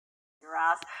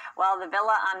Ross. Well, the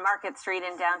Villa on Market Street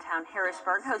in downtown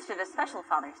Harrisburg hosted a special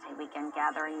Father's Day weekend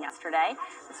gathering yesterday.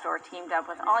 The store teamed up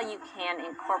with All You Can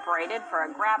Incorporated for a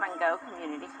grab-and-go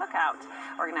community cookout.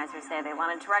 Organizers say they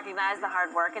wanted to recognize the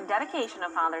hard work and dedication of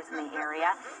fathers in the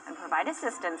area and provide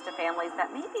assistance to families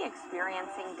that may be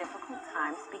experiencing difficult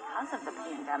times because of the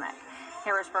pandemic.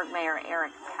 Harrisburg Mayor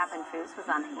Eric Papenfuse was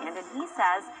on hand, and he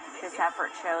says this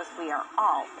effort shows we are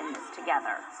all in this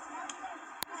together.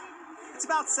 It's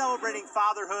about celebrating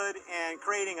fatherhood and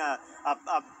creating a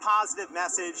positive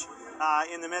message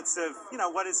in the midst of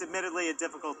what is admittedly a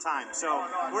difficult time. So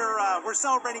we're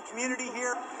celebrating community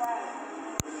here.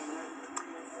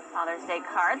 Father's Day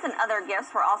cards and other gifts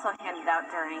were also handed out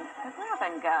during the grab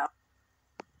and go.